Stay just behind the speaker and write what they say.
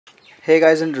Hey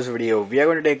guys, in this video we are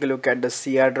going to take a look at the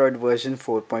crDroid version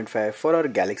 4.5 for our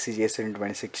Galaxy J7 in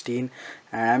 2016,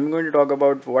 and I'm going to talk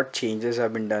about what changes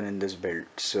have been done in this build.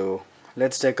 So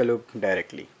let's take a look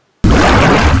directly.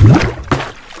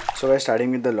 So by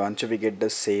starting with the launcher, we get the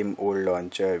same old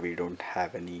launcher. We don't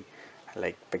have any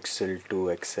like Pixel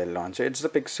 2 XL launcher. It's the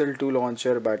Pixel 2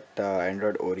 launcher, but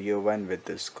Android Oreo one with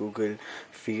this Google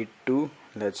Feed 2.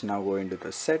 Let's now go into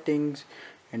the settings,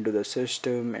 into the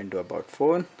system, into about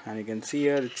phone, and you can see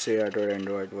here it's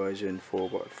Android version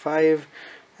 4.5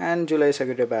 and July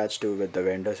security patch 2 with the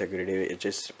vendor security, which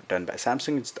is done by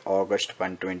Samsung. It's August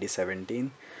 1,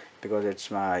 2017. Because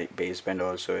it's my baseband,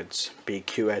 also it's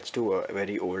PQH2, a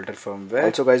very older firmware.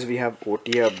 Also guys, we have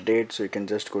OTA updates, so you can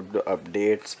just go to the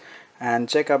updates and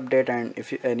check update, and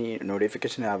if any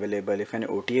notification is available, if any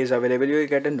OTA is available, you will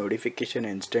get a notification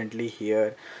instantly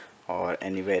here or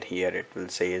anywhere here. It will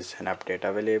say is an update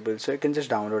available, so you can just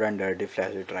download and directly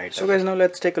flash it right. So guys, now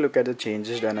let's take a look at the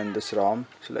changes done in this ROM.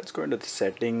 So let's go into the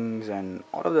settings, and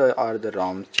all of the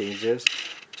ROM changes.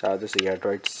 So the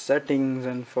crDroid settings,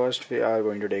 and first we are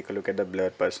going to take a look at the blur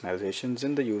personalizations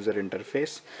in the user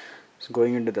interface. So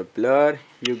going into the blur,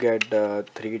 you get the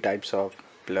three types of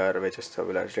blur, which is the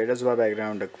blur status bar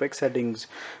background, the quick settings,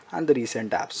 and the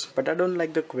recent apps. But I don't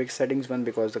like the quick settings one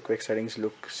because the quick settings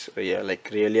looks like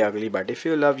really ugly, but if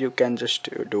you love, you can just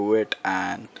do it.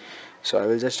 And so I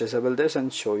will just disable this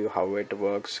and show you how it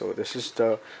works. So this is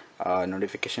the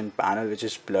notification panel, which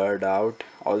is blurred out.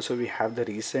 Also we have the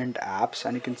recent apps,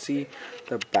 and you can see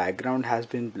the background has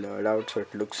been blurred out, so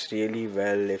it looks really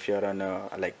well if you're on a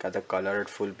the colored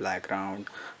full background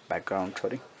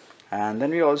sorry. And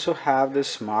then we also have the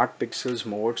smart pixels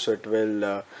mode, so it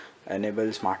will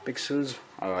enable smart pixels.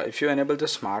 If you enable the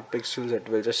smart pixels, it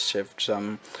will just shift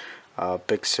some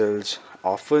pixels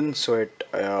often, so it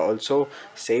also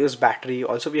saves battery.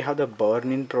 Also we have the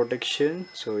burn-in protection,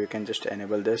 so you can just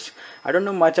enable this. I don't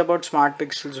know much about smart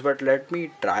pixels, but let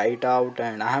me try it out,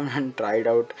 and I haven't tried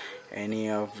out any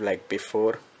of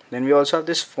before. Then we also have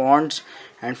this fonts,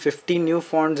 and 50 new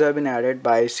fonts have been added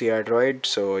by crDroid.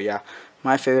 So yeah,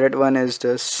 my favorite one is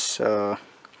this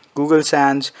Google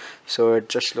Sans, so it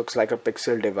just looks like a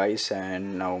Pixel device,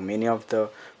 and now many of the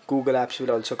Google apps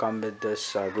will also come with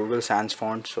this Google Sans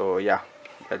font. So yeah,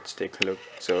 let's take a look.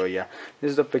 So yeah,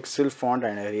 this is the Pixel font,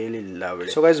 and I really love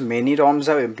it. So guys, many ROMs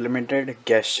have implemented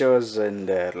gestures in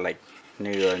their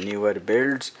newer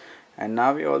builds, and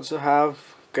now we also have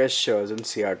gestures in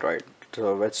crDroid.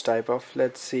 So which type of,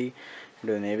 let's see,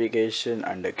 the navigation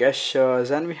under gestures,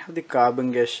 and we have the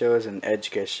carbon gestures and edge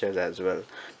gestures as well.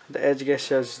 The edge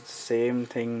gestures, the same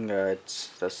thing, it's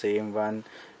the same one,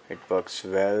 it works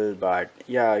well, but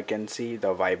yeah, you can see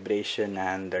the vibration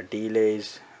and the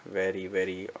delays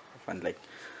very often,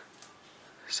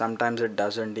 sometimes it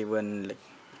doesn't even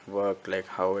work like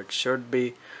how it should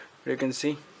be. You can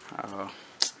see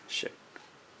shit,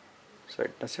 so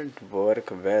it doesn't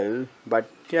work well,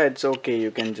 but yeah, it's okay.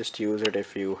 You can just use it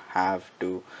if you have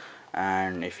to,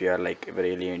 and if you are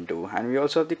really into. And we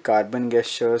also have the carbon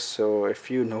gestures, so if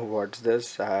you know what's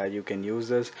this, you can use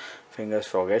this. Fingers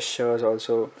for gestures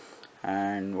also.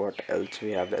 And what else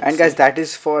we have? And guys, that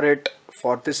is for it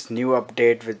for this new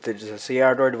update with the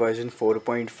crDroid version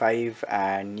 4.5.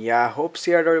 and yeah, hope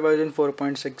crDroid version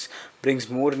 4.6 brings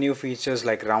more new features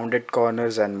like rounded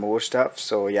corners and more stuff.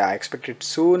 So yeah, I expect it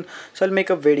soon, so I'll make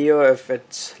a video if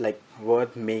it's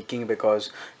worth making,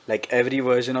 because every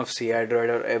version of crDroid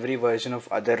or every version of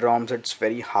other ROMs, it's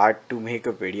very hard to make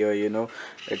a video,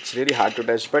 it's really hard to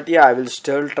touch. But yeah, I will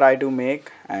still try to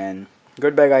make. And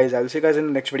goodbye guys, I'll see you guys in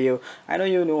the next video. I know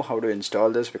you know how to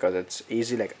install this because it's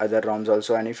easy like other ROMs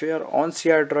also, and if you are on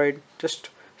crDroid, just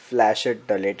flash it,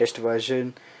 the latest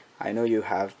version. I know you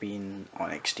have been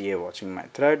on XDA watching my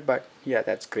thread, but yeah,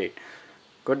 that's great.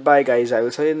 Goodbye guys, I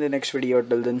will see you in the next video.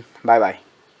 Till then, bye bye.